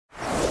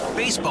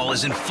Baseball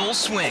is in full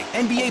swing.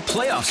 NBA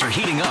playoffs are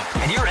heating up,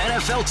 and your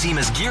NFL team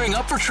is gearing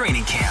up for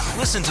training camp.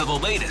 Listen to the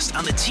latest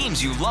on the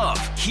teams you love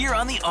here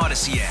on the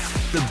Odyssey app.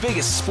 The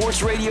biggest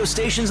sports radio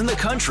stations in the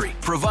country,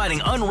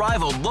 providing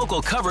unrivaled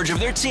local coverage of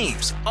their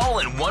teams, all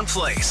in one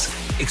place.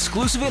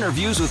 Exclusive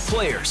interviews with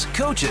players,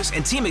 coaches,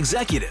 and team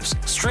executives,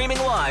 streaming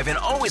live and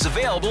always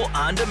available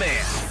on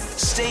demand.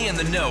 Stay in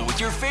the know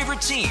with your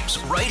favorite teams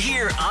right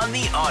here on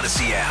the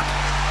Odyssey app.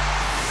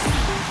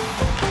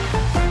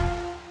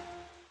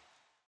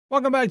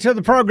 Welcome back to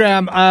the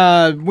program.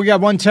 We got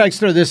one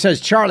texter that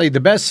says, Charlie, the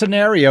best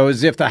scenario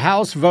is if the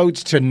House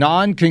votes to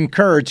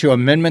non-concur to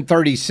Amendment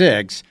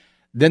 36,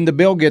 then the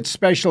bill gets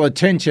special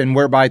attention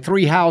whereby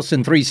 3 House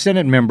and 3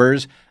 Senate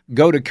members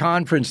go to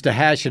conference to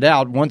hash it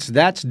out. Once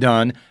that's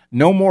done,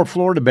 no more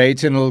floor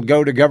debates, and it'll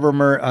go to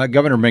Governor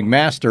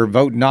McMaster.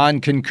 Vote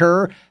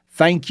non-concur.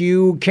 Thank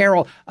you,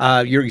 Carol.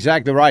 You're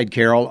exactly right,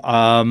 Carol.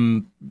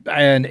 And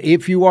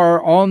if you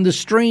are on the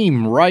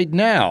stream right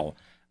now,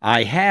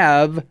 I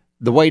have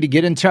the way to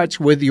get in touch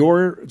with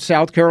your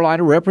South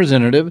Carolina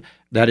representative.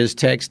 That is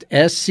text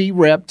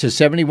SC-REP to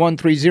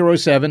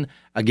 71307.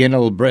 Again,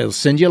 it'll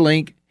send you a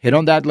link. Hit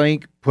on that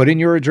link. Put in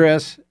your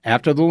address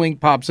after the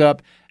link pops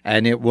up,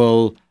 and it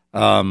will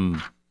do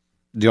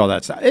all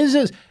that stuff.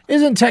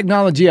 Isn't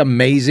technology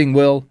amazing,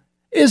 Will?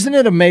 Isn't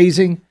it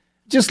amazing?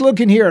 Just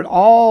looking here at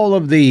all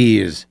of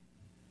these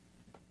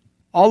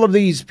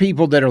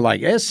people that are like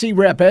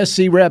SC-REP,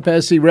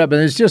 SC-REP, SC-REP,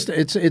 and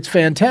it's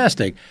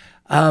fantastic.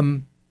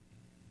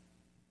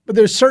 But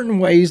there's certain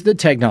ways that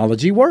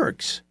technology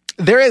works.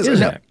 There is.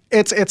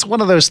 It's one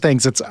of those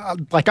things. It's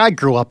like I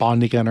grew up on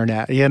the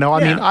internet. I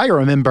mean, I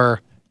remember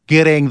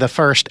getting the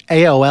first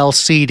AOL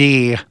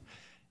CD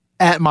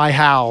at my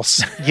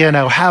house,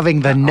 having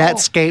the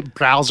Netscape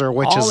browser,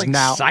 which is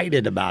now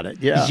excited about it.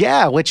 Yeah.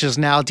 Yeah, which is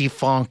now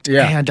defunct.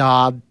 Yeah. And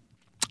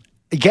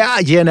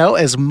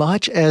as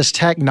much as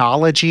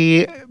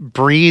technology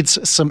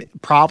breeds some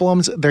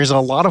problems, there's a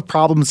lot of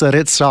problems that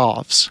it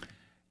solves.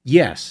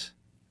 Yes.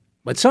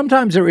 But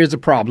sometimes there is a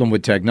problem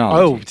with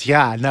technology. Oh,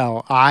 yeah,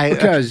 no.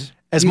 Because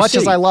as much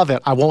as I love it,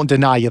 I won't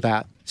deny you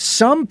that.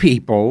 Some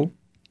people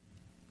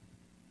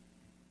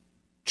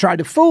try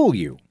to fool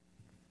you.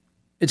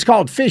 It's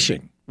called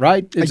phishing,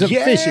 right? It's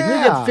phishing.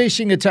 We get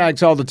phishing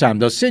attacks all the time.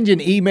 They'll send you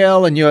an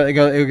email, and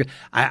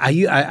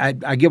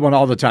I get one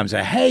all the time.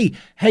 Say,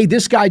 hey,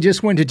 this guy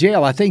just went to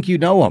jail. I think you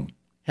know him.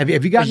 Have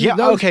you gotten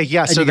those? Okay,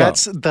 yeah. So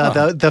that's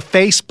the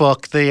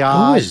Facebook.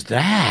 Who is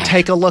that?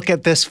 Take a look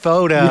at this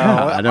photo.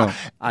 Yeah,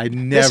 I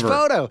never. This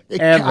photo.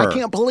 Ever. I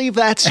can't believe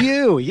that's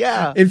you.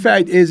 Yeah. In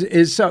fact,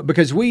 is so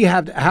because we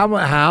have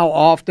how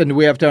often do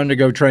we have to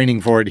undergo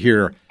training for it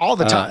here? All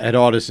the time at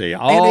Odyssey.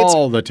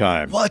 All the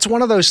time. Well, it's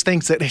one of those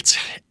things that it's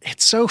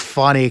so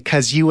funny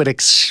because you would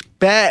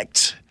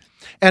expect,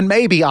 and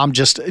maybe I'm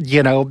just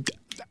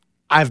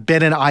I've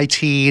been in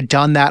IT,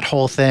 done that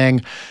whole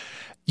thing.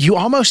 You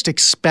almost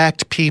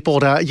expect people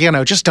to,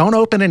 just don't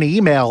open an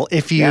email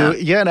if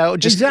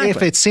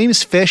if it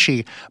seems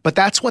fishy. But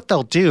that's what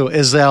they'll do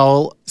is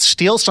they'll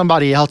steal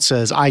somebody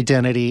else's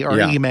identity or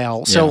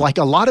email. So like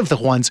a lot of the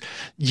ones,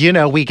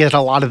 we get a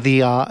lot of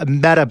the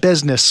Meta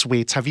Business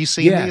Suites. Have you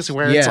seen these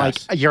where it's like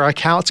your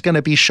account's going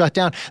to be shut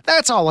down?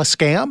 That's all a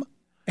scam.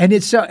 And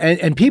it's so,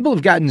 and people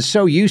have gotten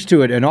so used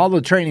to it and all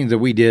the training that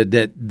we did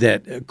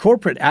that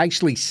corporate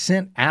actually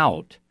sent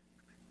out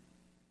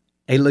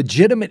a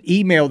legitimate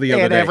email the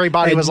other day. And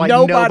everybody was like,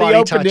 nobody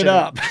opened it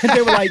up.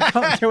 They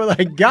were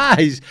like,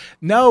 guys,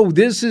 no,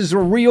 this is a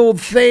real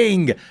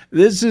thing.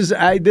 This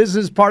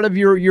is part of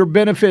your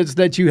benefits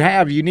that you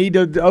have. You need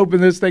to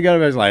open this thing up.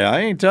 I was like,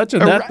 I ain't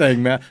touching that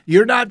thing, man.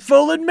 You're not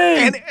fooling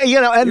me.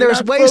 And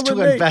there's ways to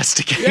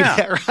investigate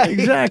it, right?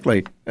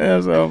 Exactly.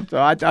 Yeah, so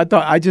I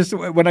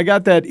thought when I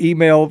got that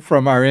email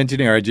from our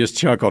engineer, I just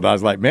chuckled. I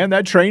was like, man,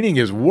 that training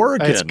is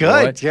working. It's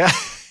good. Boy. Yeah.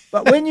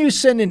 But when you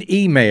send an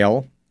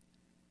email,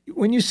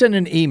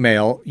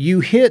 you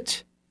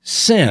hit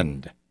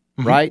send,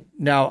 right?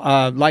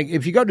 Now, like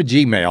if you go to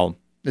Gmail,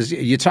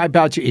 you type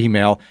out your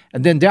email,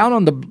 and then down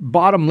on the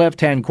bottom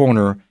left-hand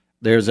corner,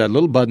 there's a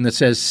little button that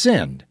says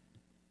send.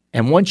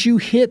 And once you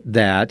hit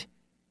that,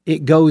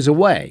 it goes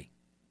away,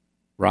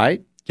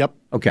 right? Yep.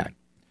 Okay.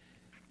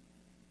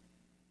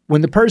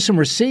 When the person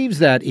receives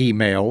that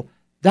email,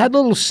 that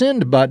little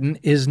send button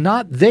is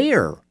not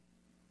there,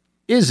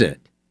 is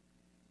it?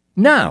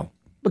 No,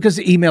 because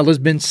the email has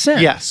been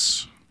sent.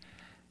 Yes.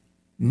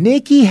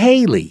 Nikki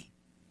Haley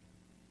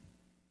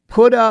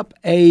put up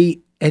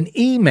an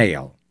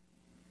email.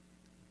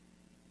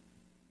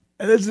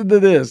 Listen to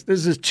this.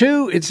 This is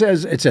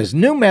it says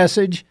new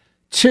message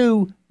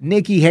to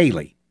Nikki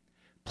Haley.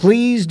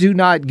 Please do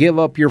not give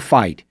up your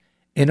fight.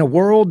 In a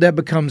world that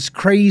becomes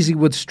crazy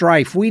with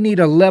strife, we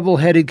need a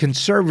level-headed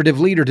conservative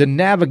leader to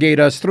navigate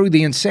us through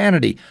the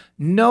insanity.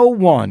 No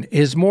one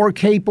is more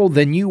capable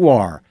than you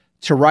are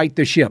to right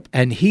the ship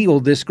and heal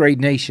this great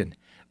nation.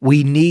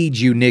 We need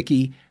you,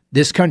 Nikki.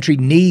 This country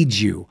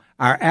needs you.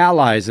 Our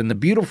allies and the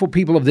beautiful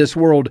people of this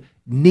world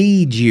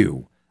need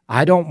you.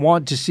 I don't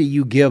want to see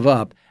you give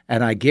up,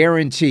 and I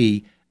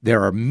guarantee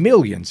there are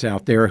millions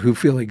out there who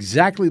feel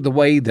exactly the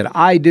way that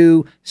I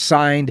do.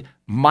 Signed,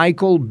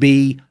 Michael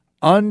B.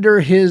 Under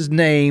his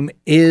name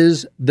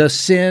is the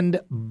send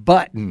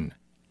button.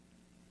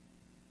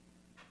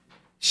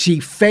 She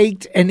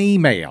faked an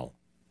email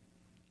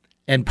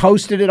and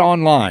posted it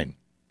online.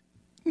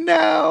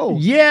 No.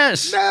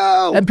 Yes.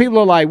 No. And people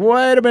are like,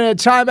 wait a minute,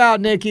 time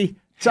out, Nikki.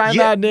 Time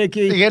out,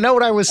 Nikki. You know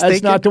what I was thinking?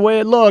 thinking? That's not the way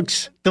it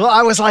looks. Well,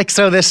 I was like,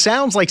 so this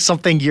sounds like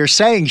something you're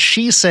saying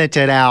she sent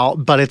it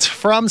out, but it's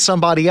from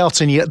somebody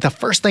else. And the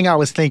first thing I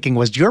was thinking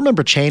was, do you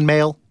remember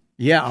chainmail?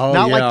 Yeah.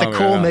 Not like the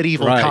cool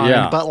medieval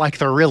kind, but like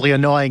the really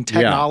annoying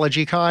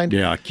technology kind.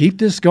 Yeah. Keep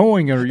this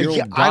going or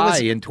you'll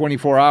die in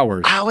 24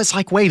 hours. I was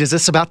like, wait, is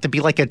this about to be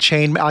like a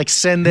chain? Like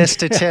send this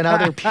to 10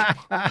 other people?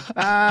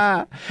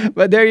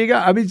 But there you go.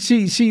 I mean,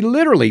 she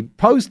literally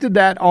posted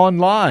that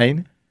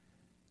online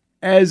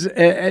as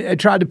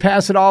tried to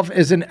pass it off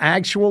as an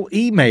actual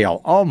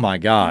email. Oh, my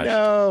gosh.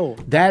 No.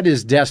 That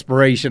is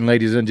desperation,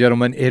 ladies and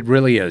gentlemen. It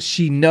really is.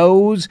 She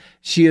knows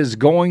she is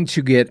going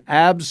to get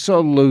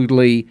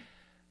absolutely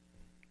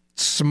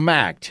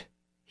smacked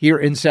here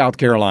in South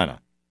Carolina.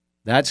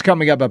 That's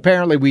coming up.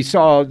 Apparently, we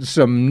saw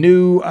some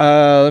new,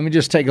 let me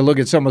just take a look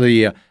at some of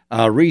the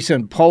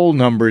recent poll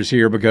numbers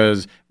here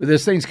because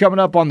this thing's coming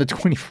up on the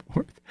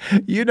 24th.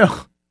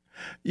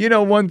 You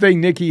know, one thing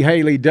Nikki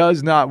Haley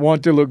does not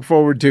want to look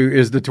forward to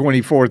is the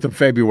 24th of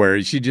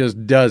February. She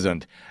just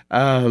doesn't.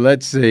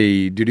 Let's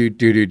see.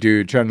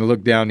 Trying to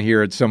look down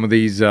here at some of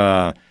these.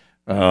 Oh,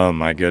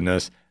 my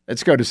goodness.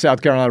 Let's go to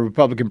South Carolina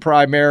Republican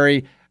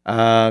primary.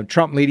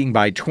 Trump leading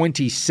by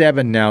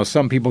 27 now.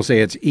 Some people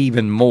say it's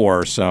even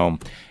more. So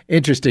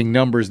interesting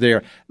numbers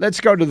there.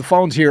 Let's go to the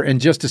phones here in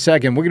just a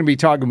second. We're going to be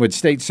talking with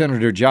State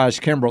Senator Josh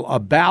Kimbrell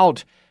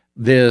about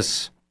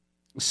this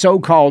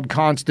so-called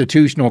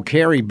constitutional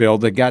carry bill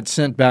that got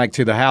sent back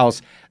to the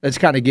House. Let's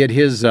kind of get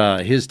his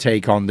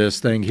take on this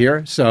thing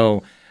here.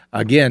 So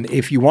again,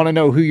 if you want to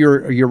know who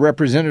your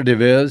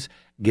representative is,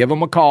 give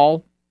them a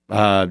call.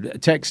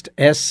 Text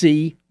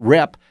SC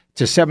Rep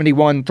to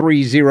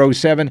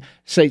 71307.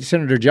 State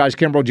Senator Josh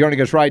Kimbrell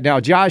joining us right now.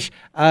 Josh,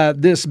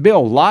 this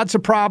bill, lots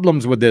of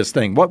problems with this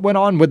thing. What went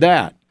on with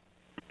that?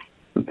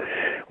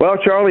 Well,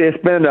 Charlie,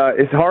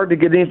 it's hard to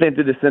get anything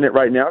to the Senate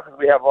right now because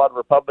we have a lot of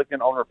Republican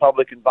on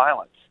Republican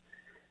violence.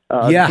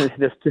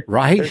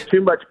 There's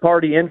too much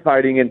party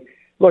infighting. And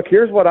look,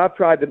 here's what I've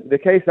tried. The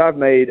case I've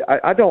made,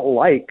 I don't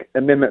like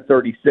Amendment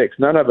 36.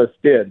 None of us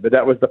did, but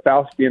that was the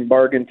Faustian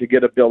bargain to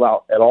get a bill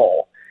out at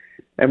all.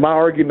 And my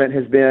argument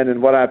has been,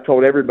 and what I've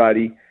told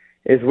everybody,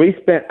 is we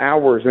spent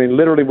hours, I mean,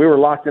 literally we were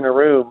locked in a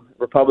room,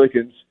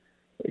 Republicans,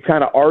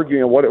 kind of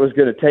arguing what it was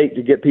going to take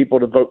to get people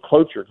to vote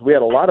cloture. We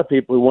had a lot of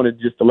people who wanted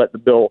just to let the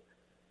bill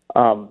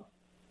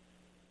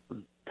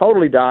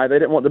totally die. They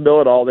didn't want the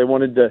bill at all. They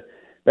wanted to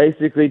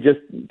basically just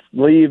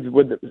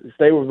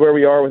stay with where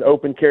we are with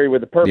open carry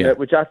with the permit,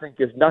 which I think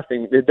is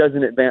nothing. It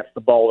doesn't advance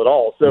the ball at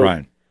all.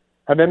 So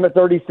Amendment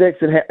 36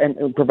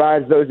 and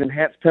provides those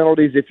enhanced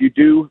penalties if you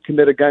do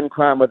commit a gun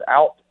crime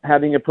without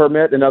having a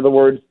permit. In other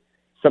words,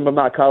 some of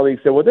my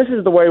colleagues said, well, this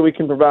is the way we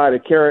can provide a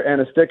carrot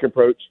and a stick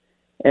approach.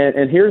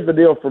 And here's the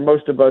deal for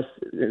most of us,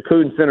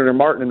 including Senator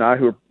Martin and I,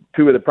 who are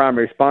two of the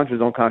primary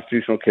sponsors on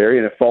constitutional carry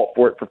and have fought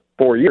for it for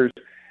 4 years,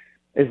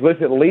 is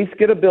let's at least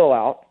get a bill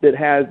out that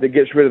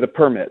gets rid of the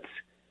permits.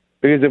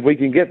 Because if we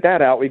can get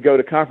that out, we go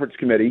to conference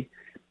committee.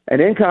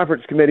 And in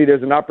conference committee,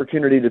 there's an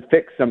opportunity to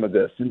fix some of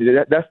this. And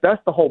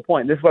that's the whole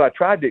point. This is what I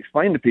tried to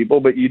explain to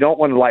people, but you don't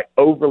want to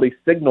overly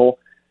signal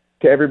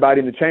to everybody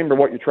in the chamber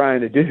what you're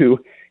trying to do.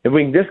 If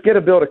we can just get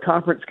a bill to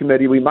conference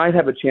committee, we might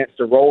have a chance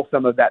to roll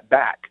some of that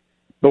back.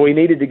 But we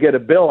needed to get a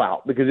bill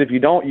out because if you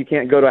don't, you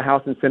can't go to a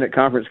House and Senate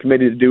conference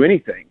committee to do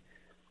anything.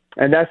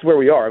 And that's where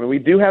we are. I mean, we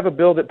do have a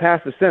bill that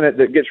passed the Senate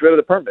that gets rid of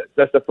the permits.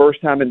 That's the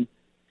first time in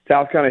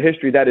South Carolina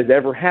history that has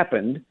ever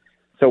happened.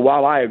 So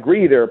while I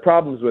agree there are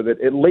problems with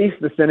it, at least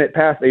the Senate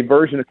passed a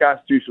version of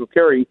constitutional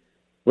carry,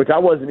 which I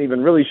wasn't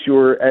even really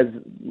sure as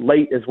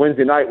late as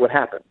Wednesday night would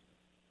happen.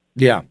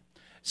 Yeah.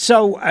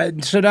 So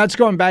that's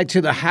going back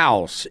to the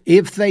House.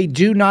 If they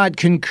do not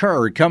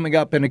concur, coming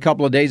up in a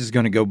couple of days, it's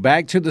going to go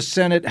back to the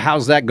Senate.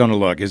 How's that going to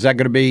look? Is that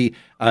going to be,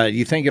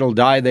 you think it'll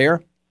die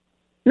there?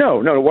 No.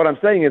 What I'm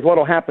saying is what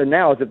will happen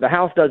now is if the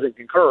House doesn't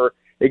concur,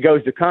 it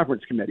goes to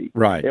conference committee.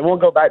 Right. It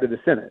won't go back to the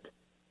Senate.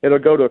 It'll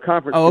go to a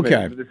conference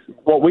committee. Okay.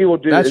 What we will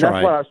do, that's what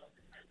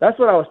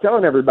I was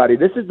telling everybody.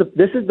 This is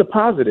the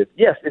positive.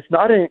 Yes, it's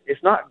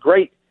not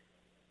great.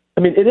 I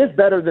mean, it is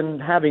better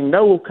than having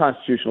no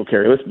constitutional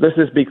carry. Let's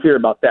just be clear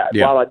about that.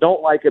 Yeah. While I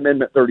don't like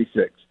Amendment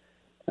 36,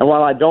 and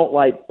while I don't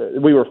like,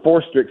 we were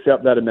forced to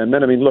accept that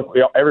amendment. I mean, look,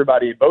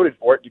 everybody voted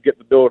for it to get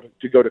the bill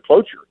to go to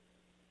cloture.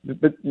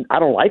 But I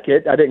don't like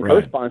it. I didn't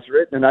co-sponsor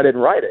it, and I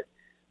didn't write it.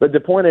 But the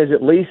point is,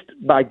 at least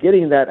by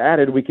getting that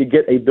added, we could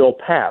get a bill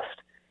passed.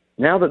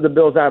 Now that the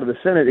bill's out of the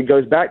Senate, it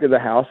goes back to the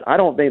House. I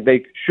don't think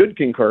they should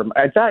concur.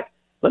 In fact,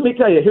 let me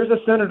tell you, here's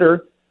a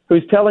senator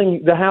who's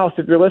telling the House,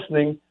 if you're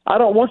listening, I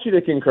don't want you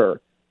to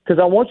concur because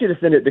I want you to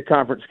send it to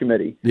conference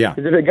committee. Yeah.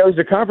 Because if it goes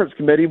to conference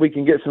committee, we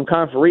can get some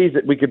conferees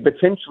that we could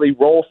potentially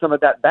roll some of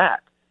that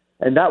back.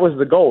 And that was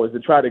the goal, is to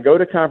try to go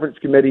to conference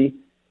committee,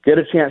 get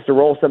a chance to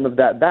roll some of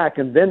that back,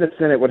 and then the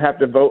Senate would have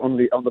to vote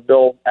on the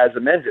bill as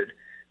amended.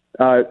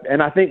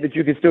 And I think that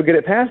you could still get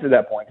it passed at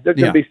that point. There's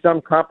going to be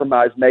some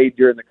compromise made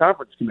during the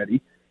conference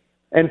committee.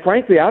 And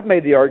frankly, I've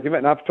made the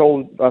argument, and I've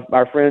told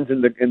our friends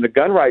in the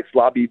gun rights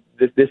lobby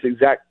this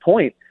exact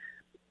point.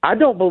 I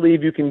don't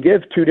believe you can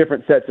give two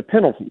different sets of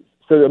penalties.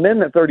 So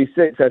Amendment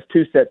 36 has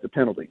two sets of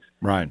penalties.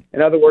 Right.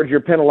 In other words, you're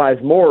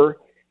penalized more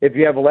if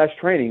you have less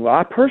training. Well,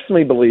 I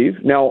personally believe,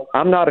 now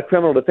I'm not a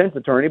criminal defense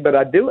attorney, but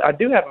I do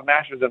have a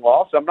master's in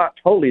law, so I'm not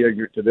totally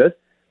ignorant to this.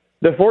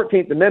 The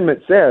 14th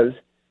Amendment says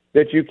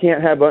that you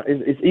can't have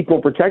it's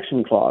equal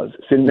protection clause.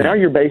 So now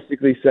you're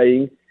basically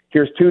saying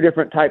here's two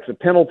different types of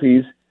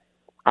penalties.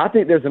 I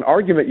think there's an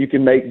argument you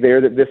can make there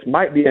that this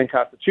might be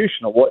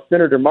unconstitutional. What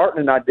Senator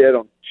Martin and I did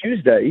on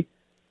Tuesday,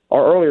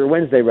 or earlier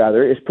Wednesday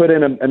rather, is put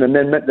in an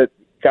amendment that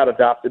got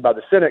adopted by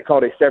the Senate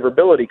called a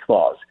severability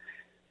clause.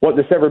 What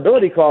the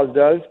severability clause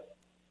does,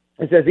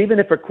 it says even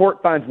if a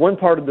court finds one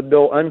part of the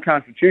bill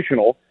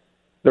unconstitutional,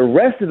 the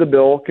rest of the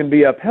bill can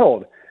be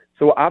upheld.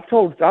 So I've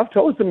told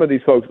some of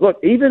these folks, look,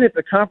 even if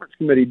the conference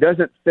committee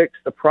doesn't fix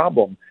the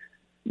problem,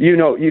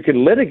 you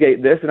can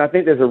litigate this, and I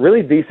think there's a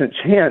really decent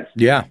chance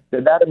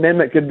that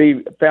amendment could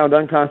be found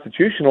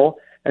unconstitutional,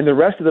 and the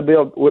rest of the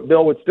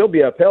bill would still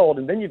be upheld,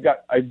 and then you've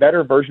got a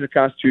better version of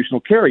constitutional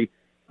carry.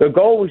 The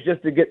goal was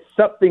just to get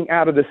something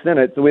out of the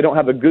Senate so we don't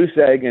have a goose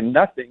egg and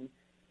nothing.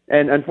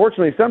 And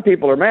unfortunately, some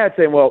people are mad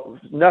saying, well,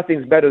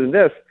 nothing's better than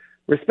this.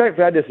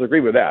 Respectfully, I disagree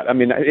with that. I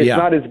mean, it's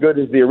not as good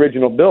as the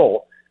original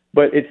bill,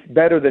 but it's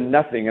better than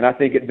nothing. And I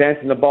think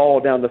advancing the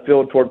ball down the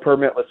field toward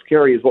permitless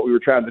carry is what we were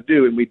trying to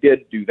do, and we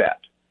did do that.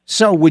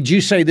 So would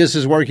you say this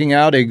is working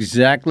out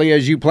exactly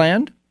as you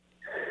planned?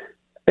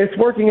 It's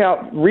working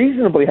out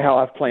reasonably how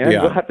I've planned.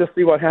 Yeah. We'll have to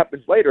see what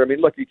happens later. I mean,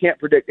 look, you can't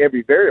predict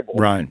every variable.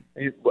 Right.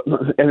 And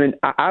then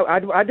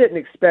I didn't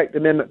expect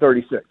Amendment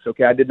 36,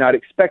 okay? I did not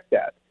expect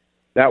that.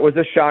 That was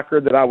a shocker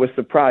that I was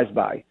surprised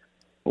by.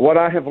 What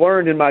I have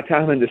learned in my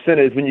time in the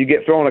Senate is when you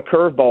get thrown a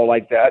curveball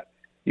like that,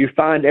 you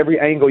find every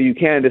angle you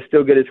can to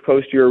still get as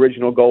close to your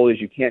original goal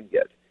as you can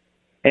get.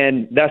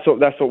 And that's what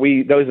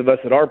those of us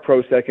that are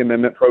pro-Second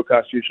Amendment,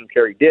 pro-constitutional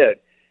carry did.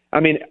 I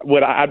mean,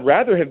 I'd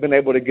rather have been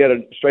able to get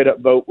a straight-up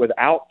vote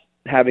without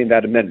having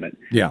that amendment.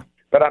 Yeah.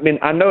 But, I mean,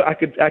 I know I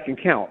can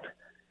count.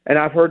 And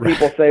I've heard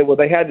people say, well,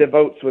 they had the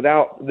votes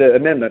without the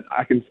amendment.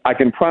 I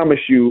can promise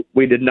you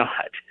we did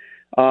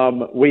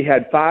not. We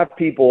had 5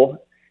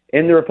 people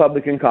in the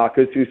Republican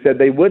caucus who said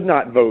they would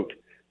not vote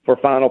for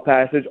final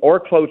passage or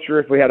cloture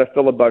if we had a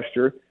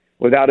filibuster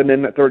without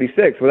Amendment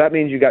 36. Well, that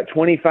means you got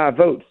 25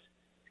 votes.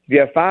 If you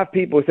have 5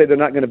 people who say they're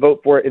not going to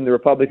vote for it in the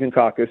Republican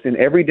caucus and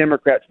every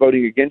Democrat's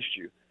voting against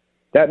you,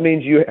 that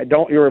means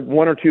you're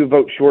 1 or 2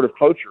 votes short of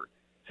cloture.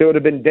 So it would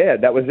have been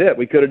dead. That was it.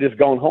 We could have just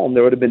gone home.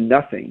 There would have been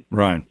nothing.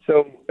 Right.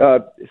 So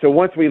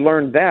once we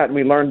learned that, and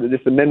we learned that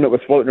this amendment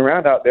was floating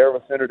around out there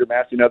with Senator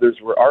Massey and others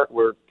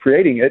were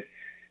creating it,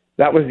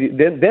 that was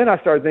then I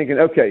started thinking,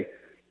 okay,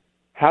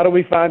 how do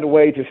we find a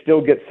way to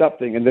still get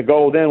something? And the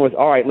goal then was,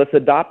 all right, let's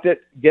adopt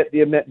it, get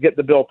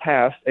the bill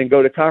passed, and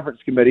go to conference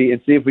committee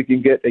and see if we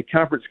can get a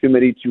conference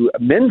committee to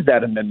amend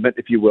that amendment,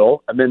 if you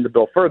will, amend the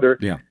bill further,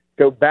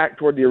 go back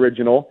toward the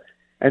original.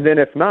 And then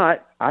if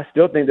not, I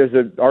still think there's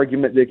an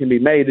argument that can be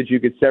made that you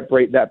could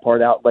separate that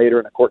part out later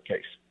in a court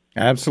case.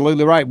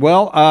 Absolutely right.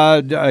 Well,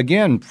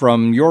 again,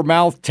 from your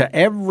mouth to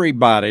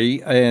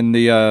everybody and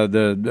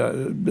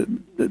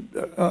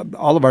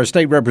all of our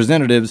state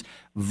representatives,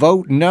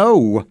 vote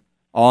no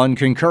on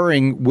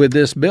concurring with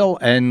this bill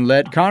and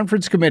let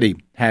conference committee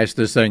hash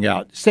this thing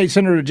out. State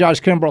Senator Josh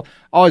Kimbrell,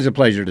 always a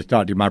pleasure to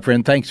talk to you, my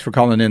friend. Thanks for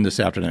calling in this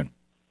afternoon.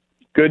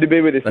 Good to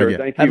be with you, sir.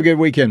 Thank you. Have a good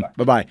weekend.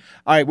 Bye-bye.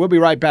 All right, we'll be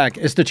right back.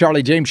 It's the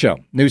Charlie James Show.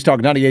 News Talk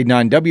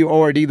 98.9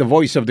 WORD, the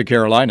voice of the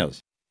Carolinas.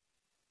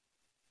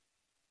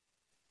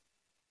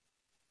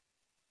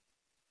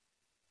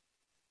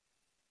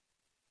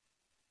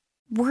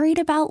 Worried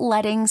about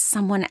letting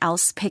someone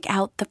else pick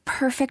out the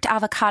perfect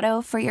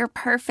avocado for your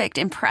perfect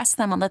impress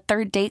them on the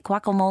third date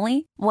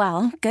guacamole?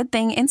 Well, good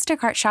thing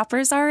Instacart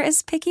shoppers are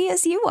as picky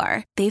as you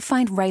are. They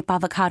find ripe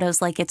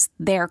avocados like it's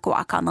their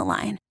guac on the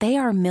line. They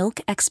are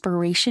milk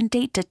expiration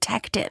date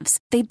detectives.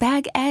 They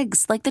bag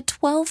eggs like the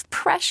 12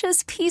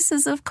 precious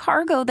pieces of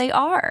cargo they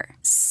are.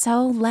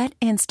 So let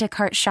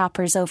Instacart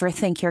shoppers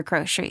overthink your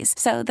groceries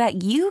so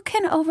that you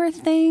can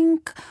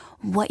overthink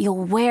what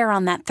you'll wear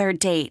on that third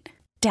date.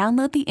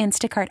 Download the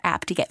Instacart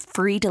app to get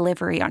free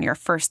delivery on your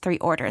first 3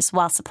 orders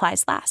while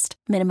supplies last.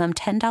 Minimum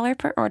 $10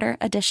 per order.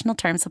 Additional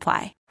terms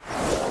apply.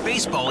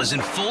 Baseball is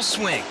in full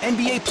swing.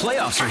 NBA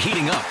playoffs are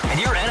heating up, and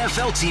your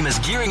NFL team is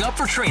gearing up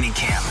for training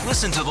camp.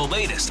 Listen to the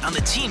latest on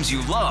the teams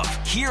you love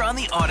here on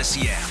the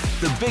Odyssey app.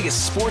 The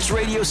biggest sports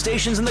radio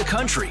stations in the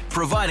country,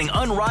 providing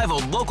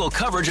unrivaled local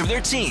coverage of their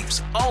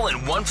teams, all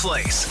in one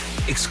place.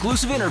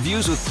 Exclusive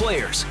interviews with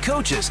players,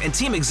 coaches, and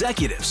team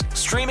executives,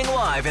 streaming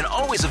live and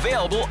always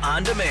available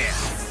on demand.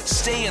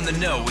 Stay in the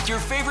know with your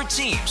favorite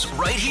teams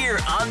right here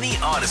on the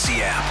Odyssey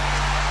app.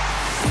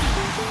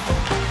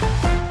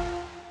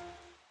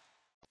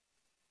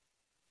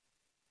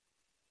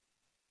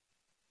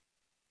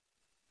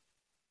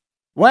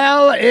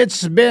 Well,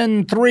 it's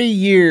been 10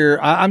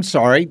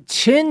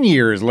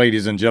 years,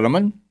 ladies and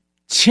gentlemen.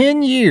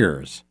 10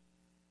 years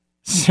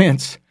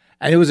since,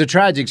 and it was a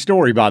tragic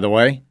story, by the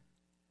way.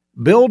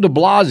 Bill de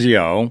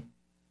Blasio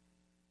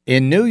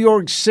in New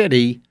York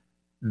City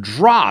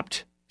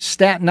dropped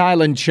Staten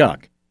Island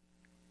Chuck.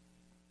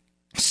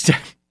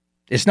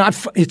 It's not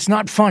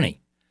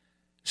funny.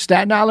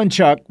 Staten Island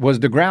Chuck was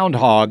the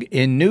groundhog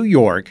in New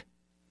York.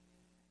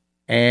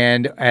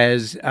 And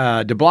as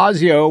de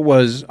Blasio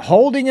was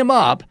holding him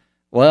up,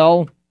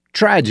 well,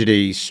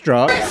 tragedy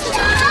struck. There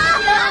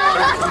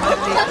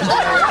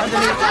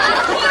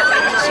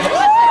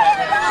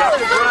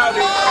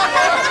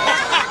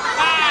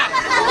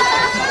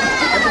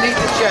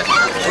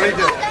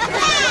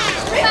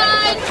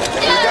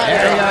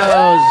he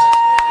goes.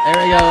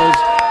 There he goes.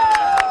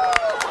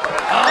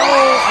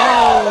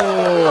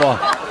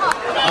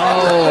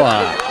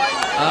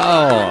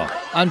 Oh.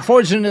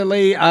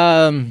 Unfortunately,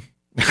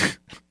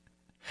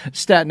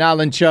 Staten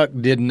Island Chuck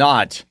did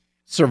not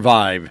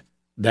survive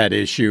that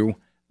issue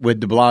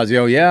with de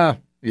Blasio. Yeah.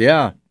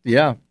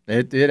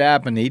 It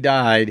happened. He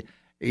died.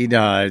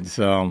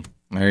 So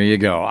there you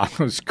go.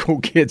 Those cool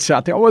kids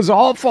out there. It was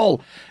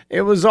awful.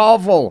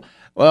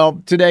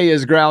 Well, today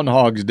is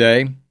Groundhog's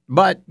Day,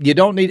 but you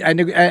don't need,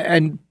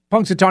 and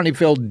Punxsutawney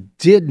Phil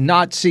did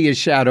not see a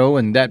shadow,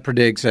 and that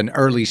predicts an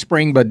early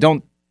spring, but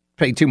don't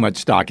pay too much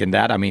stock in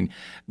that. I mean,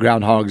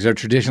 groundhogs are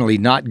traditionally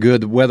not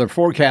good weather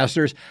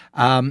forecasters.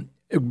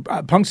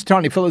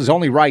 Punxsutawney Phil is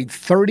only right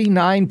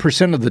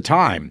 39% of the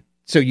time,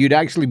 so you'd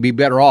actually be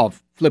better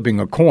off flipping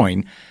a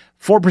coin.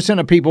 4%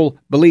 of people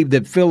believe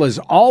that Phil is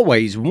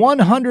always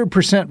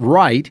 100%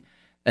 right,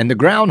 and the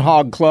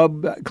Groundhog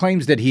Club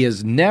claims that he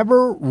is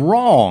never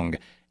wrong.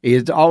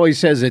 It always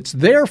says it's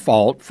their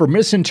fault for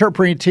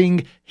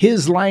misinterpreting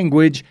his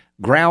language,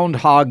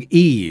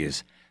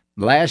 groundhog-ese.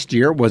 Last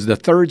year was the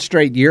third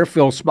straight year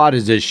Phil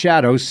spotted his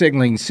shadow,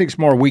 signaling 6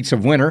 more weeks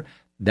of winter.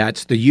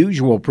 That's the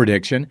usual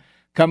prediction.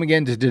 Coming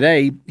into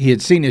today, he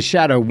had seen his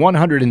shadow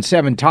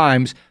 107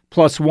 times,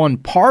 plus one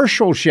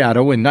partial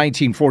shadow in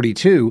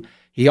 1942.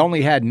 He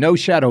only had no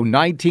shadow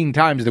 19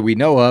 times that we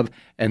know of,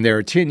 and there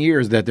are 10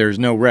 years that there's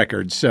no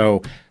record.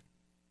 So,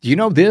 do you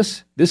know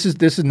this? This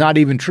is not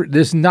even true.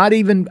 I'm not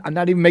even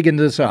making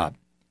this up.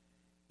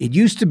 It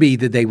used to be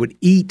that they would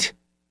eat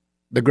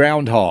the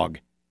groundhog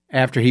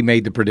after he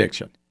made the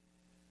prediction.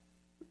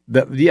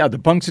 The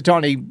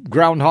Punxsutawney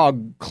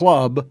Groundhog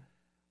Club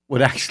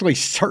would actually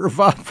serve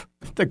up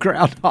the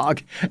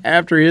groundhog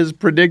after his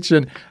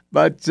prediction,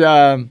 but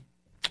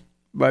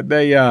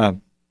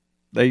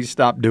they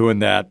stopped doing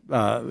that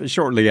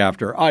shortly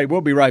after. All right,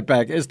 we'll be right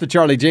back. It's the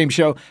Charlie James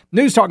Show.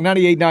 News Talk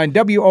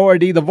 98.9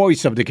 WORD, the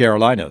voice of the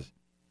Carolinas.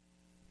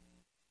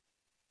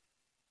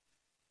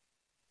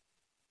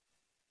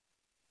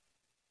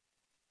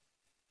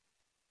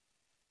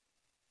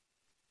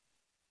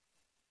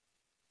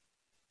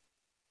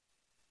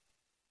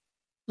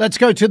 Let's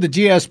go to the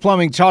GS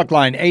Plumbing Talk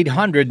Line,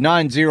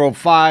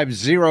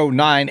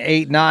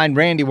 800-905-0989.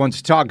 Randy wants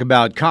to talk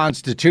about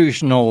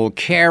constitutional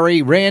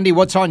carry. Randy,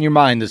 what's on your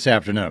mind this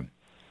afternoon?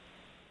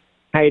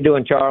 How you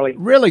doing, Charlie?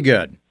 Really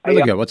good.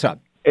 Really good. What's up?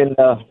 In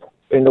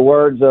the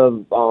words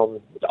of the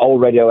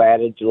old radio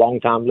adage,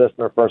 long-time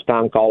listener,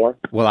 first-time caller.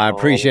 Well, I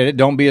appreciate it.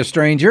 Don't be a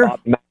stranger.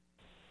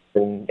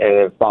 And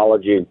have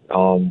followed you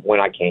when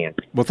I can.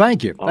 Well,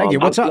 thank you. Thank you.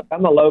 What's up?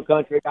 I'm a low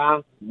country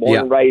guy, born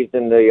and raised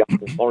in the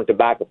on a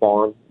tobacco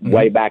farm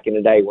way back in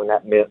the day when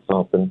that meant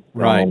something.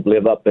 Right.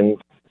 Live up in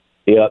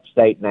the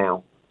upstate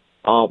now.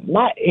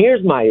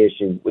 Here's my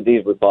issue with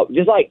these Republicans,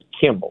 just like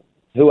Kimball,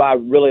 who I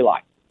really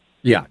like.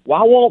 Yeah.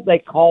 Why won't they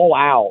call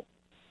out?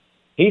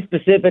 He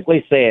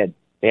specifically said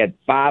they had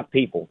 5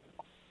 people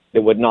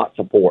that would not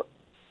support.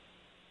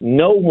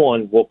 No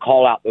one will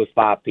call out those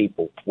 5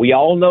 people. We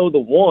all know the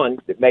one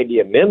that made the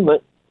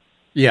amendment.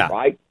 Yeah.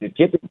 Right?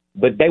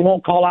 But they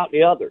won't call out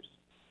the others.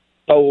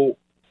 So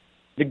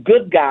the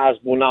good guys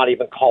will not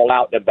even call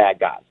out the bad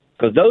guys.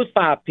 Because those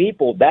 5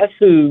 people, that's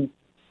who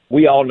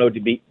we all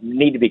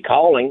need to be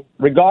calling,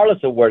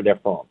 regardless of where they're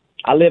from.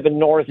 I live in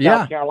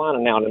South Carolina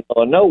now, in the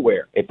middle of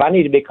nowhere. If I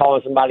need to be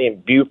calling somebody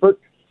in Beaufort,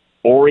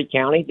 Horry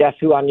County, that's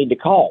who I need to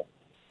call.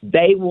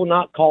 They will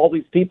not call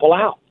these people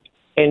out.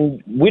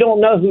 And we don't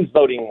know who's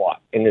voting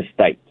what in this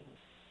state.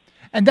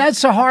 And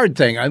that's the hard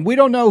thing. We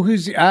don't know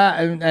who's,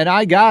 and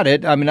I got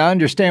it. I mean, I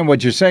understand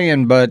what you're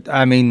saying, but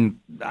I mean,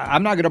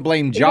 I'm not going to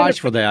blame Josh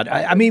for that.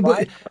 I mean,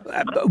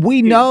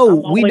 we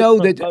know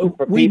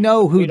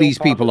who these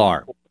people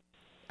are.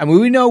 I mean,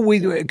 we know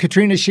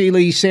Katrina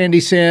Shealy, Sandy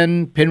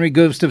Sin, Henry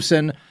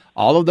Gustafson,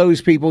 all of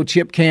those people,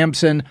 Chip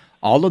Campson,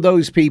 all of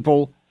those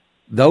people.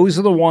 Those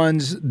are the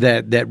ones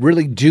that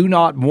really do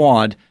not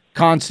want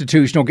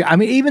constitutional. I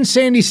mean, even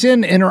Sandy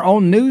Sin in her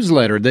own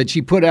newsletter that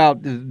she put out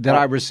that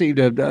I received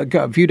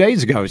a few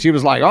days ago, she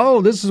was like,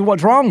 "Oh, this is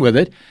what's wrong with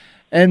it,"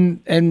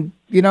 and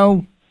you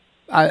know,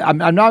 I'm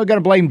not going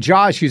to blame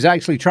Josh, who's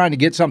actually trying to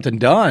get something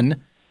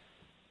done,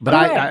 but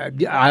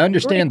I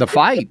understand the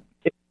fight.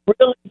 It's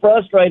really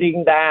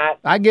frustrating that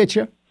I get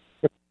you.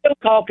 The Freedom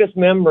Caucus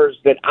members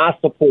that I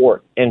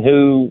support and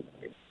who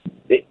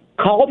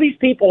call these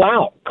people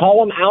out.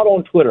 Call them out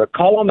on Twitter.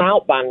 Call them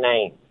out by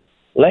name.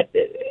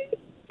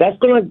 That's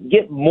going to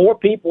get more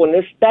people in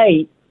this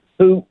state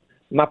who.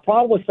 My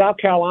problem with South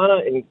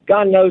Carolina, and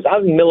God knows I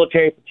was in the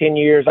military for 10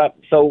 years,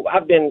 so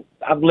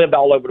I've lived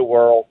all over the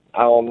world.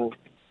 I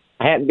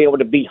hadn't been able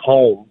to be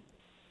home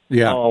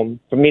for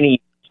many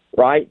years,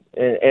 right?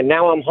 And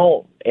now I'm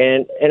home,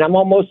 and I'm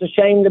almost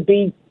ashamed to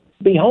be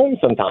home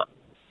sometimes.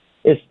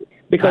 It's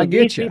because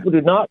these people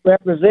do not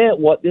represent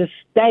what this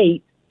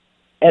state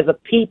as a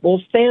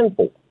people stand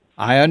for.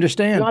 I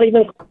understand. Not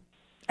even.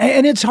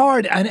 And it's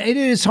hard, and it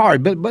is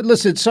hard. But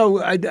listen,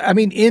 so I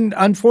mean,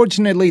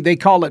 unfortunately, they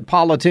call it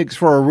politics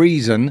for a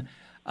reason.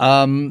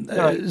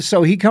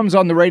 So he comes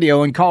on the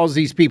radio and calls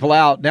these people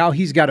out. Now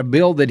he's got a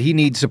bill that he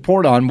needs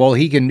support on. Well,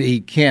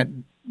 he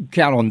can't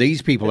count on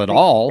these people at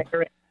all.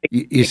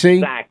 You see,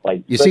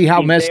 exactly. You see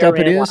how messed up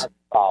it is.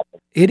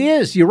 It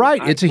is. You're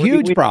right. It's a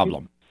huge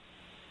problem.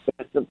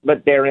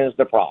 But therein is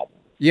the problem.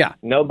 Yeah.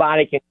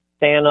 Nobody can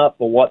stand up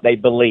for what they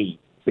believe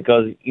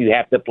because you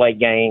have to play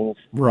games.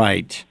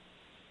 Right.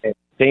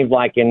 Seems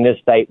like in this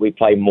state we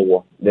play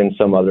more than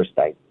some other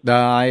states.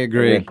 I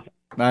agree.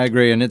 I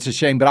agree, and it's a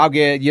shame. But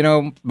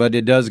but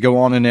it does go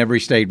on in every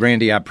state.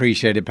 Randy, I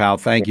appreciate it, pal.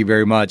 Thank you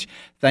very much.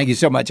 Thank you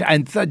so much.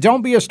 And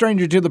don't be a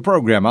stranger to the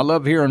program. I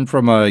love hearing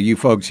from you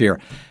folks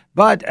here.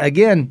 But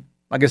again,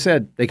 like I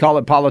said, they call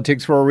it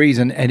politics for a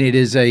reason, and it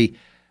is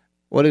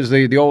what is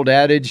the old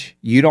adage?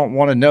 You don't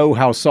want to know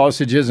how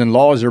sausages and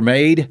laws are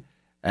made.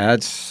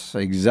 That's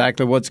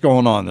exactly what's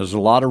going on. There's a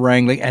lot of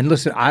wrangling. And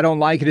listen, I don't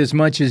like it as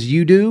much as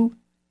you do.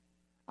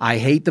 I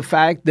hate the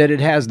fact that it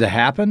has to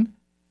happen,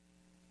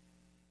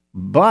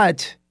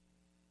 but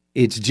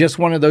it's just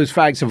one of those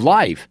facts of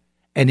life.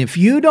 And if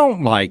you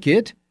don't like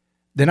it,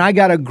 then I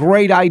got a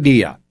great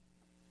idea.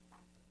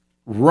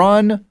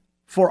 Run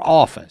for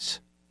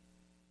office.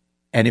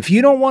 And if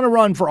you don't want to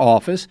run for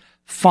office,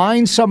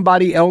 find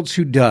somebody else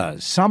who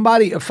does.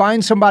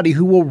 Find somebody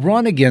who will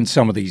run against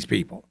some of these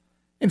people.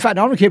 In fact,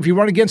 I don't care if you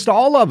run against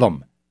all of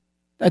them.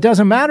 That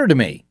doesn't matter to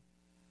me.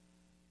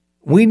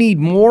 We need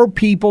more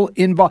people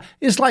involved.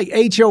 It's like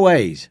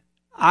HOAs.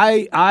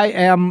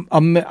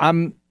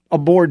 I'm a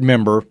board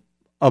member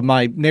of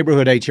my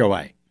neighborhood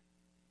HOA.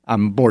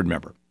 I'm a board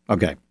member.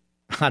 Okay.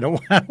 I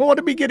don't want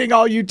to be getting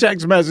all you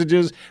text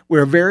messages.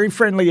 We're a very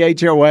friendly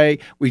HOA.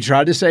 We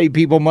try to save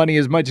people money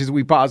as much as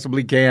we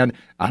possibly can.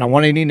 I don't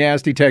want any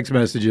nasty text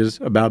messages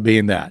about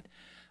being that.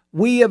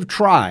 We have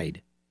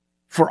tried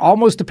for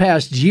almost the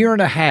past year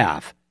and a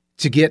half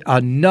to get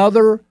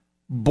another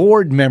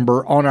board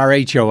member on our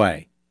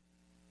HOA.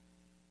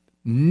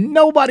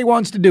 Nobody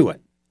wants to do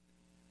it.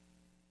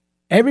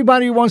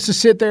 Everybody wants to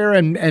sit there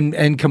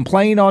and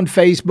complain on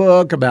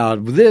Facebook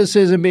about this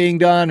isn't being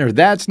done or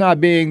that's not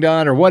being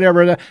done or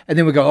whatever. And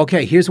then we go,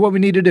 okay, here's what we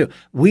need to do.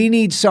 We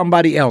need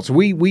somebody else.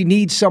 We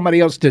need somebody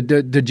else to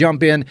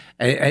jump in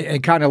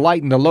and kind of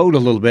lighten the load a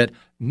little bit.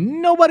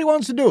 Nobody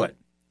wants to do it.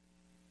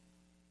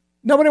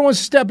 Nobody wants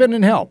to step in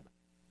and help.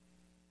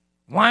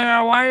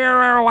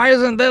 Why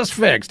isn't this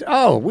fixed?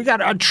 Oh, we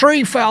got a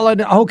tree fell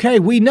in. Okay,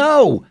 we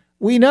know.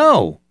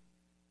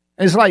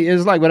 It's like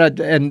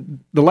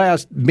and the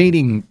last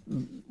meeting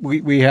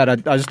we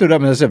had, I stood up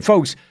and I said,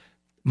 folks,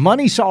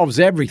 money solves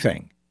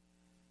everything.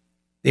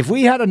 If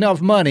we had enough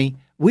money,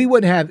 we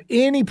wouldn't have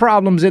any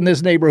problems in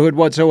this neighborhood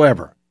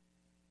whatsoever.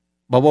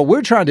 But what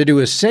we're trying to do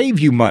is save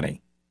you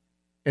money.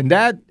 And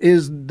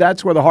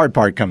that's where the hard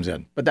part comes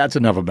in. But that's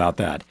enough about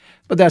that.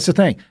 But that's the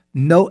thing.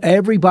 No,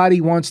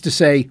 everybody wants to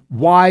say,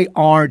 why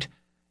aren't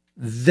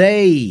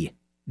they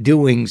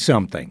doing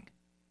something?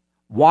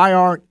 Why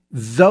aren't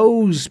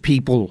those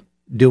people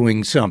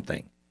doing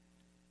something?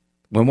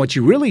 When what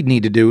you really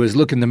need to do is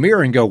look in the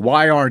mirror and go,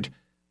 why aren't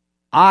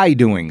I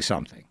doing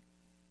something?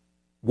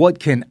 What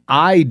can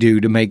I do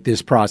to make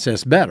this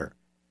process better?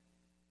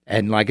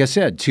 And like I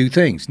said, two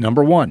things.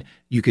 Number one,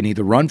 you can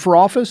either run for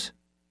office.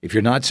 If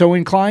you're not so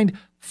inclined,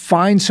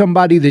 find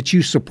somebody that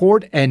you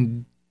support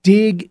and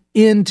dig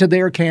into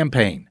their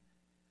campaign.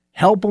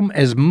 Help them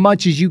as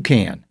much as you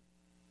can.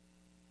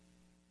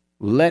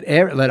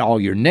 Let all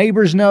your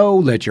neighbors know.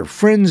 Let your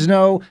friends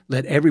know.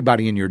 Let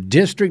everybody in your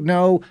district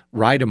know.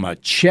 Write them a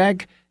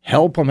check.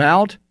 Help them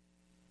out.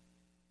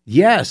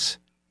 Yes,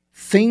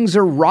 things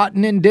are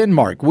rotten in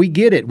Denmark. We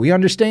get it. We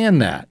understand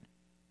that.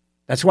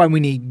 That's why we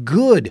need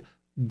good,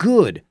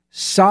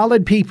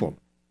 solid people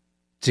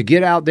to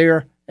get out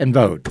there and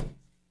vote.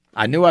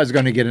 I knew I was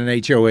going to get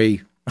an HOA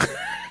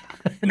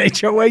an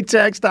HOA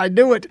text. I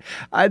knew it.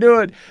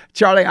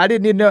 Charlie, I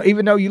didn't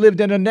even know you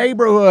lived in a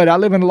neighborhood. I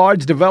live in a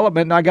large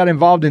development, and I got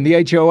involved in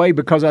the HOA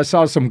because I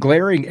saw some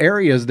glaring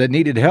areas that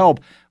needed help.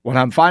 What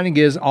I'm finding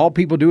is all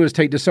people do is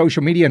take to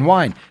social media and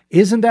whine.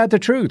 Isn't that the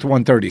truth,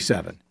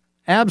 137?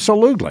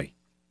 Absolutely.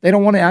 They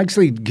don't want to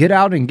actually get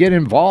out and get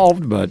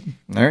involved, but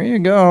there you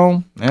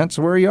go. That's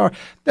where you are.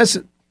 This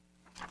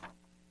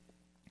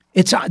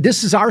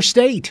is our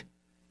state.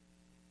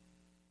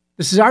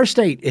 This is our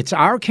state. It's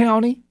our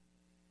county.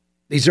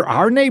 These are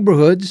our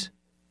neighborhoods.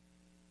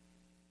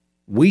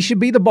 We should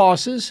be the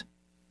bosses.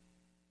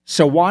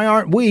 So why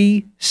aren't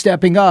we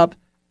stepping up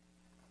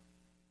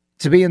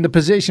to be in the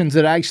positions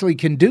that actually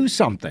can do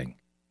something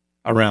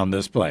around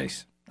this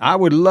place. I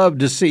would love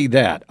to see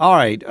that. All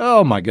right.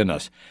 Oh, my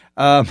goodness.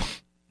 HOAs.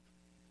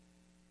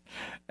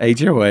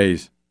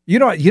 You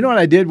know what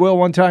I did, Will,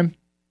 one time?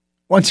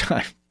 Worst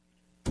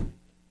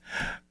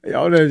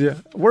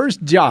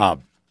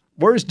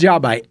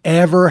job I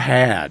ever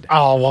had.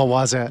 Oh, what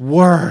was it?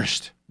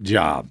 Worst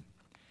job.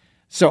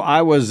 So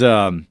I was,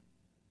 I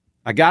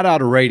got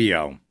out of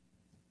radio.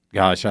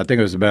 Gosh, I think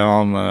it was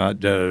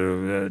about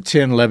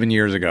 10, 11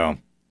 years ago.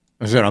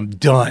 I said, I'm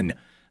done.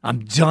 I'm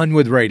done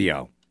with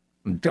radio.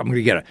 I'm going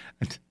to get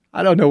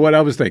I don't know what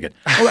I was thinking.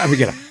 I'm going to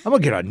get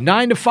a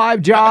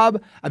 9-to-5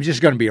 job. I'm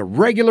just going to be a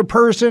regular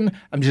person.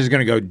 I'm just going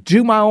to go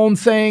do my own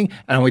thing.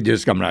 And I'm going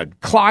to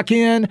clock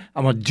in.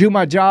 I'm going to do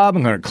my job.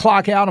 I'm going to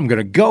clock out. I'm going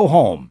to go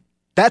home.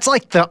 That's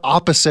like the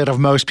opposite of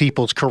most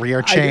people's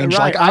career change.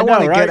 I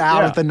want to get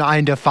out of the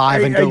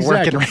 9-to-5 and go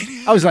work in radio.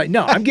 I was like,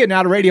 no, I'm getting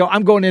out of radio.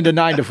 I'm going into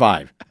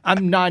 9-to-5.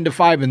 I'm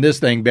 9-to-5 in this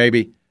thing,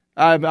 baby.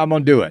 I'm going to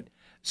do it.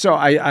 So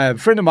a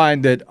friend of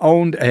mine that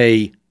owned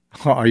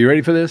are you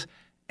ready for this?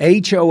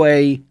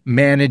 HOA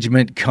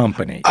management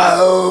company.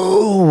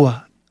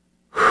 Oh.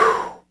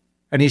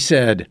 And he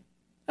said,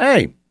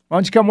 hey, why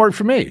don't you come work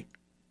for me?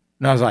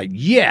 And I was like,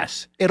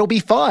 yes. It'll be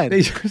fun. I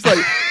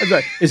was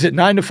like, is it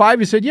 9 to 5?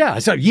 He said, yeah. I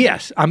said,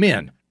 yes, I'm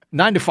in.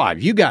 9 to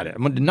 5. You got it.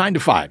 I'm going to do 9 to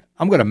 5.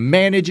 I'm going to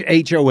manage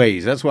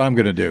HOAs. That's what I'm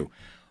going to do.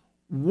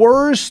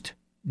 Worst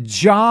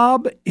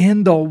job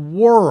in the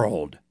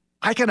world.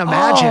 I can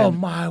imagine. Oh,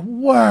 my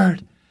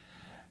word.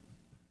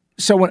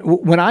 So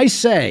when I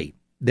say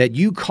that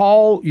you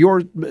call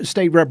your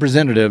state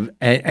representative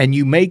and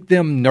you make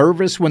them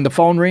nervous when the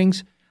phone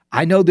rings,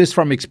 I know this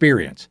from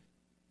experience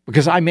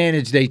because I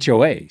managed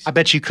HOAs. I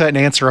bet you couldn't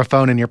answer a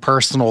phone in your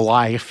personal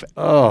life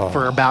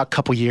for about a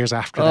couple years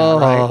after that,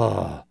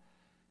 right?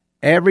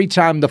 Every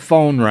time the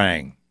phone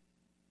rang,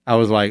 I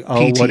was like,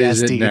 PTSD, what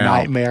is it now?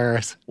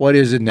 Nightmares. What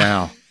is it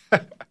now?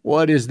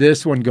 What is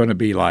this one going to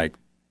be like?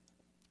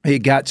 It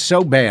got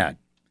so bad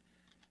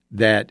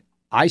that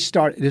I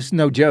started, this is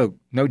no joke,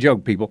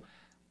 people.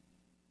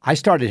 I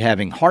started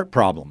having heart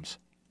problems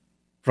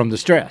from the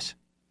stress.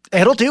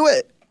 It'll do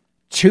it.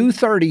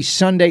 2:30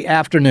 Sunday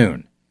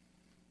afternoon,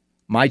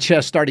 my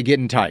chest started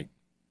getting tight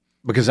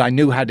because I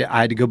knew I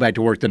had to go back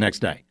to work the next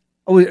day.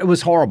 Oh, it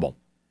was horrible.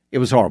 It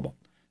was horrible.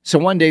 So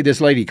one day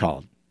this lady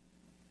called.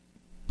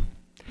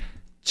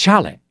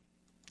 Charlie.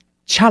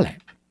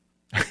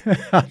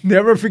 I'll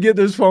never forget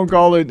this phone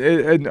call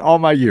in all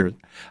my years.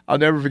 I'll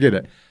never forget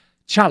it.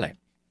 Charlie,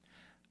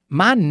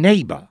 my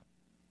neighbor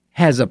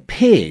has a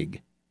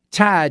pig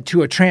tied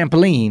to a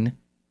trampoline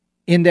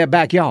in their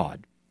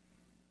backyard.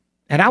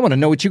 And I want to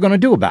know what you're going to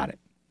do about it.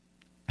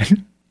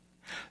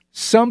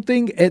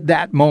 Something at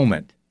that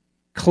moment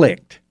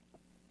clicked.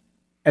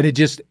 And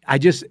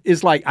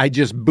it's like I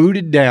just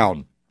booted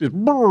down. Just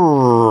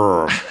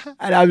brrr.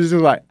 And I was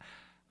like,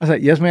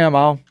 yes, ma'am,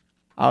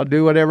 I'll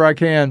do whatever I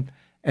can.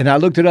 And I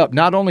looked it up.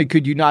 Not only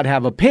could you not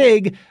have a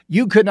pig,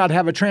 you could not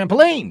have a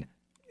trampoline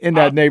in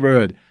that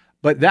neighborhood.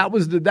 But that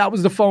was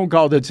the phone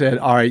call that said,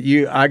 all right,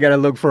 I got to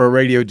look for a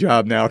radio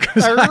job now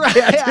because I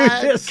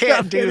can't do this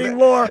stuff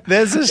anymore.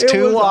 This is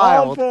too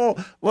wild.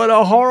 Awful. What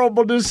a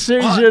horrible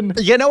decision.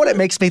 You know what it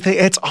makes me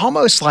think? It's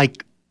almost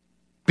like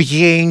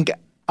being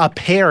a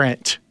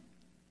parent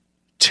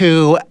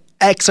to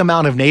X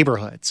amount of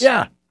neighborhoods.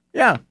 Yeah.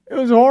 It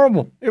was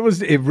horrible.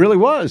 It really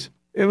was.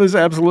 It was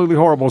absolutely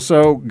horrible.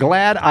 So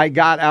glad I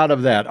got out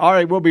of that. All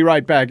right, we'll be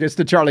right back. It's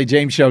the Charlie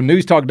James Show.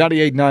 News Talk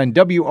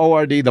 98.9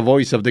 WORD, the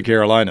voice of the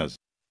Carolinas.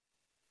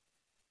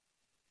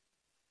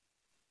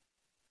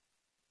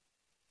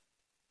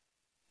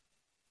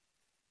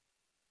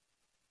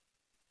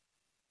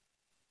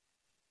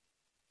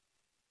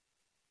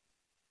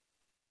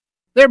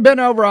 There have been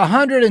over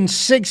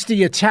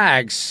 160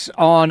 attacks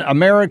on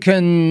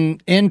American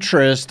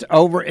interest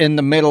over in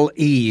the Middle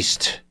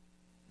East.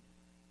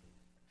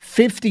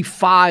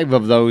 55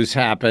 of those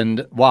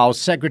happened while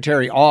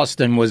Secretary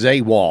Austin was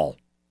AWOL.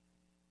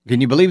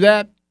 Can you believe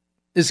that?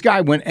 This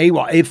guy went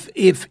AWOL.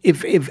 If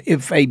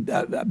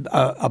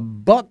a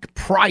buck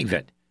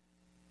private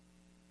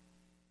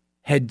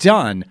had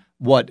done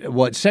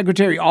what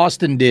Secretary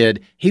Austin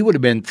did, he would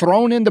have been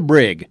thrown in the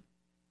brig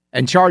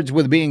and charged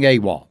with being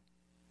AWOL.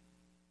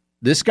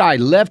 This guy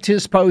left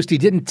his post. He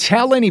didn't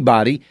tell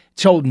anybody,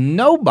 told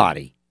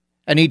nobody,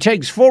 and he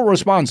takes full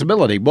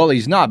responsibility. Well,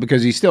 he's not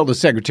because he's still the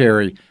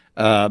secretary,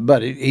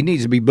 but he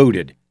needs to be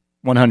booted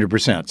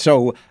 100%.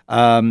 So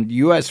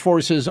U.S.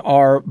 forces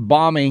are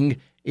bombing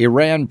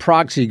Iran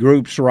proxy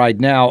groups right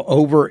now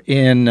over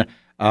in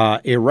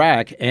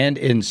Iraq and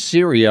in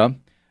Syria.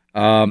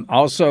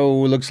 Also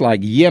looks like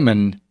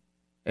Yemen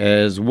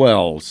as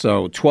well.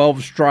 So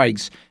 12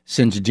 strikes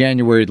since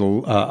January the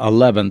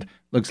 11th.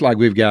 Looks like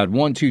we've got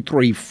 1, 2,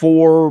 3,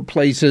 4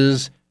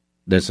 places.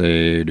 That's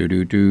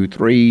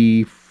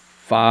 3,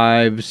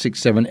 5, 6,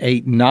 7,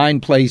 8, 9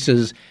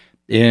 places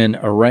in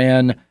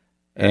Iran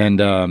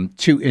and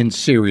 2 in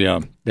Syria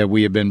that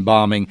we have been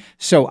bombing.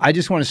 So I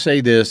just want to say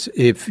this.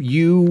 If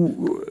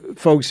you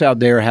folks out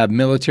there have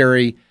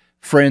military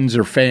friends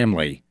or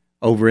family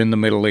over in the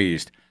Middle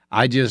East.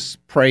 I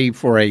just pray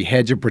for a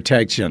hedge of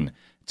protection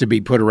to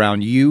be put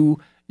around you,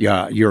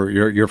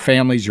 your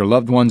families, your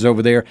loved ones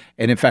over there,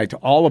 and in fact,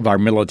 all of our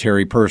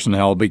military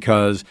personnel,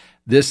 because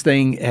this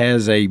thing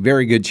has a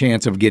very good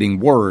chance of getting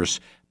worse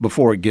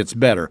before it gets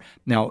better.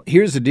 Now,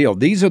 here's the deal.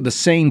 These are the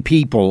same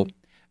people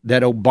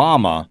that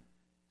Obama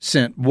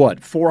sent,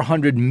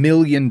 $400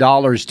 million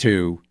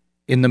to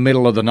in the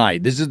middle of the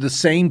night. This is the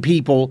same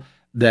people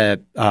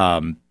that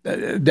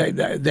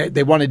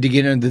they wanted to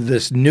get into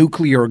this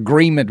nuclear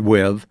agreement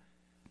with.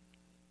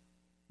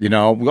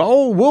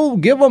 We'll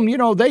give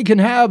them, they can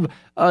have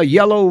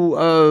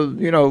yellow,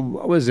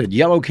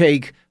 yellow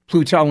cake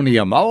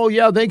plutonium. Oh,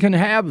 yeah, they can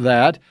have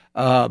that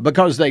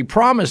because they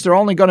promised they're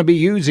only going to be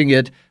using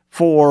it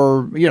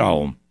for,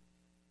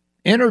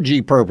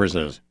 energy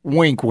purposes.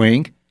 Wink,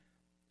 wink.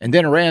 And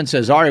then Iran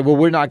says, all right, well,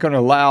 we're not going to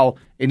allow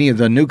any of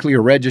the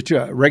nuclear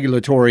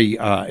regulatory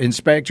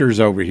inspectors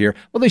over here.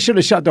 Well, they should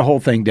have shut the whole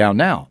thing down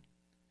now.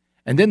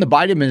 And then the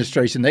Biden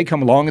administration, they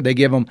come along and they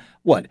give them,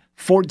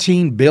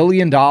 $14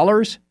 billion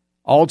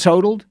all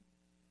totaled?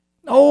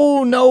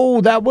 Oh,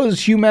 no, that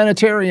was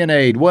humanitarian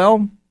aid.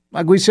 Well,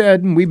 like we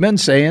said, and we've been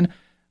saying,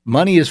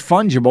 money is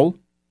fungible.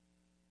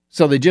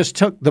 So they just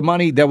took the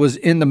money that was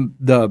in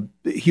the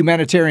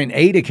humanitarian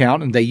aid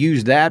account and they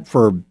used that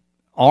for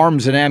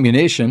arms and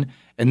ammunition.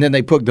 And then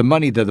they put the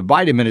money that the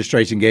Biden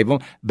administration gave them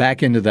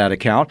back into that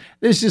account.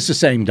 It's just the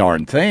same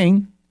darn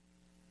thing.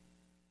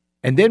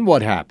 And then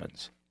what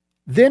happens?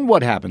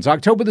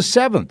 October the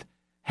 7th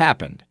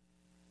happened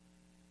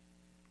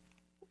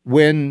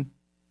when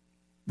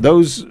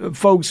those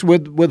folks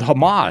with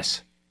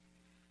Hamas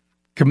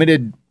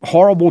committed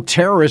horrible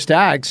terrorist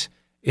acts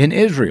in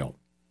Israel.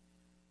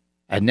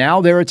 And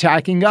now they're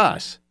attacking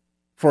us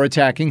for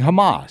attacking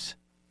Hamas.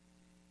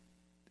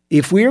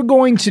 If we're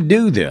going to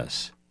do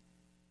this,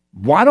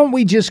 why don't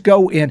we just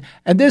go in?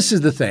 And this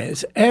is the thing.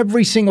 It's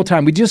every single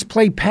time we just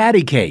play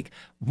patty cake.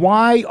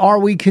 Why are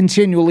we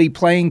continually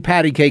playing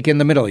patty cake in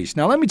the Middle East?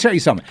 Now, let me tell you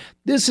something.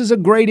 This is a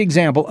great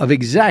example of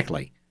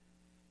exactly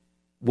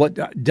what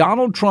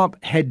Donald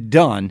Trump had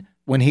done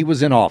when he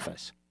was in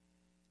office.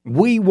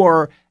 We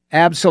were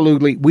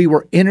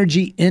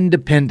energy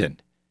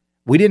independent.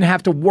 We didn't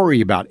have to worry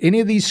about any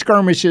of these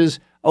skirmishes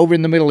over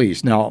in the Middle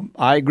East. Now,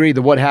 I agree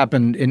that what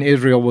happened in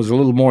Israel was a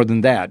little more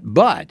than that,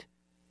 but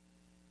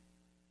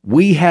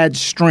we had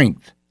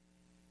strength.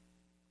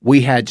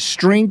 We had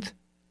strength,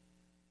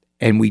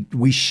 and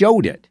we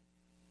showed it.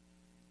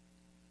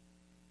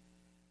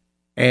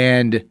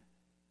 And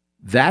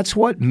that's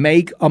what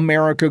Make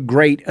America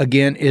Great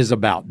Again is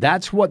about.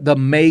 That's what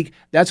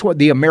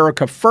the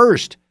America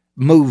First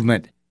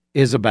movement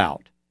is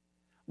about.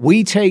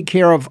 We take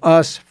care of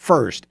us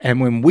first.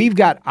 And when we've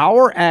got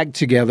our act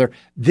together,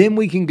 then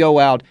we can go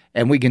out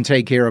and we can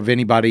take care of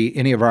any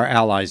of our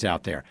allies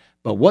out there.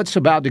 But what's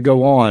about to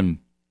go on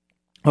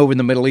over in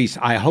the Middle East,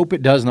 I hope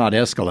it does not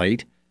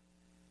escalate.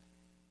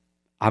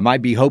 I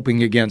might be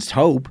hoping against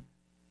hope.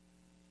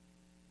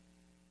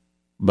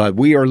 But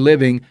we are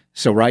living,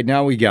 so right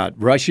now we got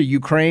Russia,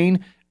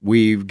 Ukraine,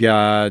 we've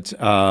got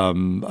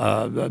Hamas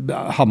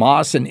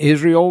and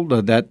Israel,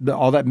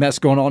 all that mess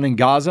going on in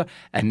Gaza,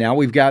 and now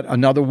we've got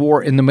another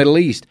war in the Middle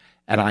East.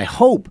 And I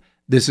hope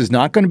this is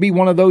not going to be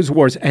one of those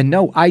wars. And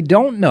no, I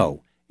don't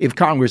know if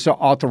Congress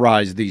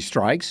authorized these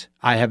strikes.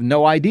 I have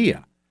no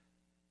idea.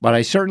 But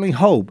I certainly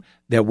hope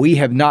that we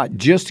have not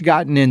just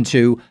gotten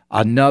into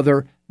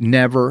another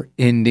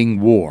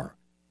never-ending war.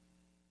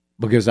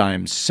 Because I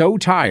am so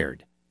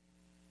tired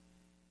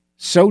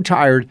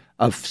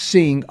of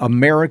seeing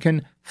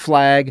American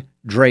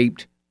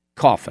flag-draped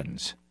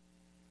coffins.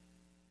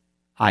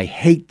 I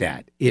hate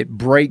that. It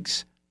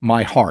breaks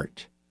my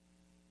heart.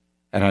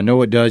 And I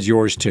know it does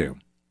yours too.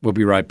 We'll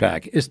be right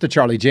back. It's the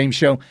Charlie James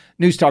Show.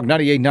 News Talk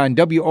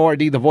 98.9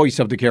 WORD, the voice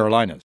of the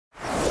Carolinas.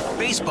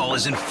 Baseball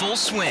is in full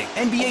swing.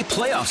 NBA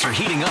playoffs are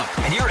heating up,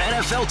 and your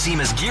NFL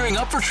team is gearing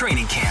up for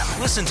training camp.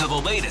 Listen to the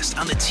latest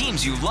on the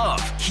teams you love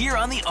here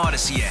on the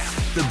Odyssey app.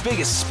 The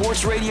biggest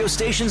sports radio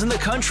stations in the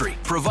country,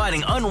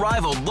 providing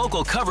unrivaled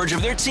local coverage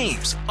of their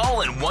teams,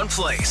 all in one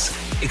place.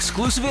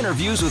 Exclusive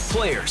interviews with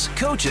players,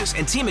 coaches,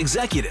 and team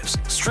executives,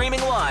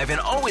 streaming live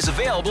and always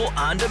available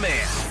on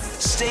demand.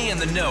 Stay in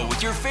the know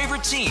with your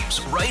favorite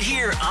teams right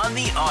here on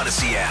the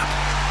Odyssey app.